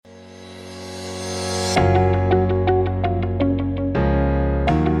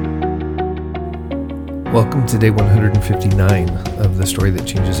Welcome to day 159 of The Story That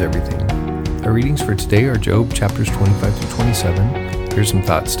Changes Everything. Our readings for today are Job chapters 25 through 27. Here's some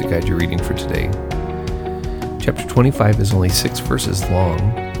thoughts to guide your reading for today. Chapter 25 is only 6 verses long.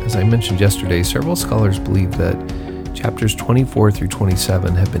 As I mentioned yesterday, several scholars believe that chapters 24 through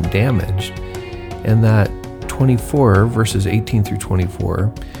 27 have been damaged, and that 24 verses 18 through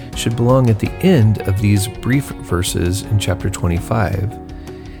 24 should belong at the end of these brief verses in chapter 25,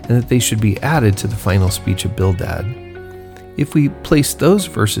 and that they should be added to the final speech of Bildad. If we place those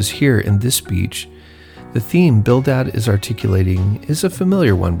verses here in this speech, the theme Bildad is articulating is a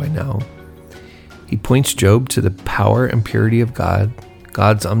familiar one by now. He points Job to the power and purity of God.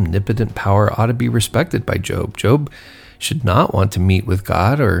 God's omnipotent power ought to be respected by Job. Job should not want to meet with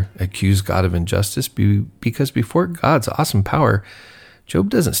God or accuse God of injustice because before God's awesome power, Job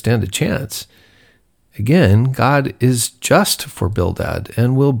doesn't stand a chance. Again, God is just for Bildad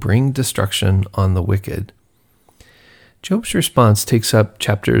and will bring destruction on the wicked. Job's response takes up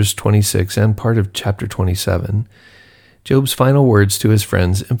chapters 26 and part of chapter 27. Job's final words to his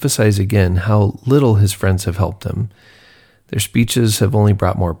friends emphasize again how little his friends have helped him. Their speeches have only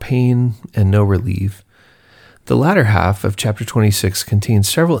brought more pain and no relief. The latter half of chapter 26 contains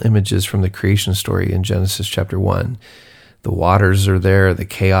several images from the creation story in Genesis chapter 1. The waters are there, the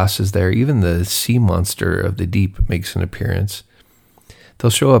chaos is there, even the sea monster of the deep makes an appearance.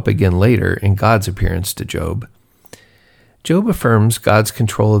 They'll show up again later in God's appearance to Job. Job affirms God's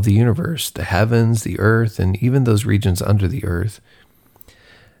control of the universe, the heavens, the earth, and even those regions under the earth.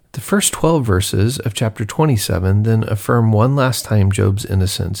 The first 12 verses of chapter 27 then affirm one last time Job's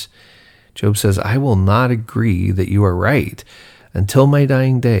innocence. Job says, "I will not agree that you are right. Until my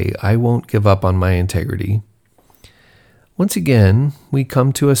dying day, I won't give up on my integrity." Once again, we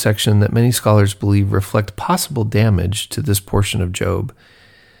come to a section that many scholars believe reflect possible damage to this portion of Job.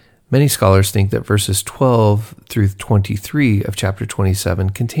 Many scholars think that verses 12 through 23 of chapter 27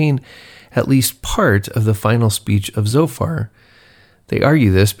 contain at least part of the final speech of Zophar. They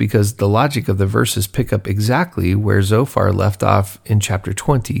argue this because the logic of the verses pick up exactly where Zophar left off in chapter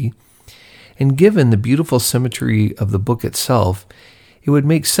 20, and given the beautiful symmetry of the book itself, it would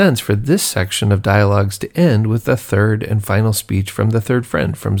make sense for this section of dialogues to end with the third and final speech from the third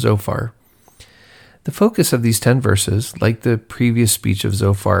friend, from Zophar. The focus of these 10 verses, like the previous speech of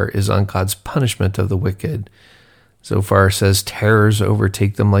Zophar, is on God's punishment of the wicked. Zophar says terrors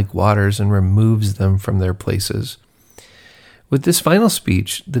overtake them like waters and removes them from their places. With this final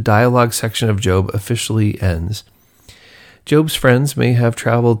speech, the dialogue section of Job officially ends. Job's friends may have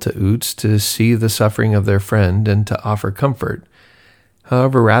traveled to Uz to see the suffering of their friend and to offer comfort.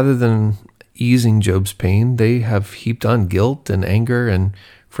 However, rather than easing Job's pain, they have heaped on guilt and anger and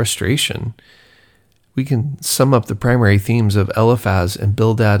frustration. We can sum up the primary themes of Eliphaz and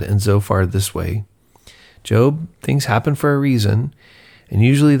Bildad and Zophar this way. Job, things happen for a reason, and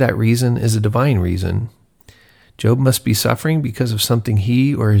usually that reason is a divine reason. Job must be suffering because of something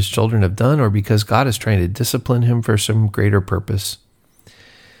he or his children have done, or because God is trying to discipline him for some greater purpose.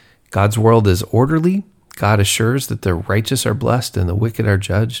 God's world is orderly. God assures that the righteous are blessed and the wicked are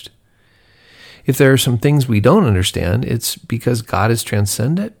judged. If there are some things we don't understand, it's because God is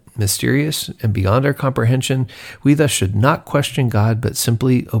transcendent, mysterious, and beyond our comprehension. We thus should not question God, but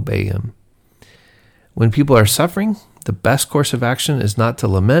simply obey him. When people are suffering, the best course of action is not to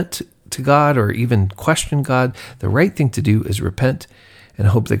lament to God or even question God. The right thing to do is repent and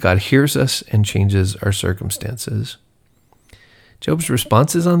hope that God hears us and changes our circumstances. Job's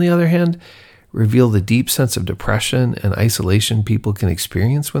responses, on the other hand, reveal the deep sense of depression and isolation people can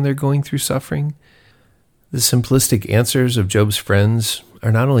experience when they're going through suffering. The simplistic answers of Job's friends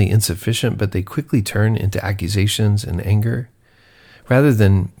are not only insufficient, but they quickly turn into accusations and anger. Rather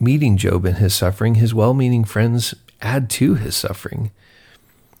than meeting Job in his suffering, his well-meaning friends add to his suffering.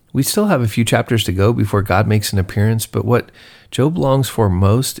 We still have a few chapters to go before God makes an appearance, but what Job longs for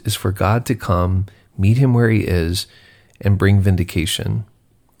most is for God to come, meet him where he is, and bring vindication.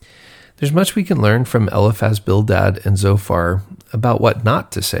 There's much we can learn from Eliphaz, Bildad, and Zophar about what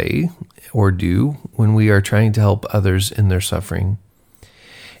not to say or do when we are trying to help others in their suffering.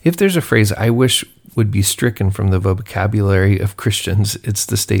 If there's a phrase I wish would be stricken from the vocabulary of Christians, it's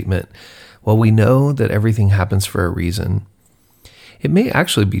the statement, "Well, we know that everything happens for a reason." It may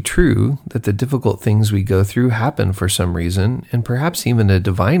actually be true that the difficult things we go through happen for some reason, and perhaps even a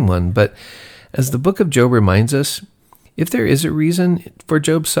divine one, but as the book of Job reminds us, if there is a reason for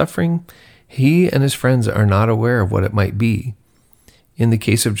Job's suffering, he and his friends are not aware of what it might be. In the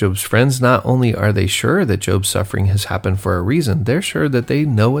case of Job's friends, not only are they sure that Job's suffering has happened for a reason, they're sure that they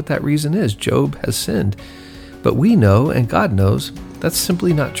know what that reason is. Job has sinned. But we know, and God knows, that's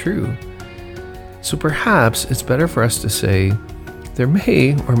simply not true. So perhaps it's better for us to say, there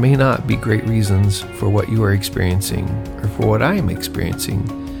may or may not be great reasons for what you are experiencing or for what I am experiencing.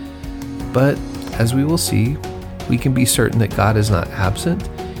 But as we will see, we can be certain that God is not absent,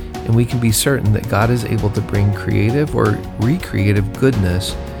 and we can be certain that God is able to bring creative or recreative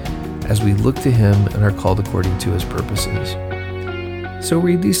goodness as we look to Him and are called according to His purposes. So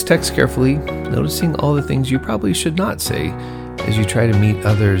read these texts carefully, noticing all the things you probably should not say as you try to meet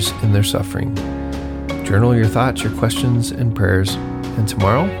others in their suffering. Journal your thoughts, your questions, and prayers, and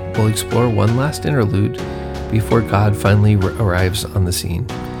tomorrow we'll explore one last interlude before God finally arrives on the scene.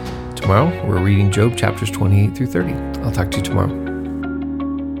 Tomorrow we're reading Job chapters 28 through 30. I'll talk to you tomorrow.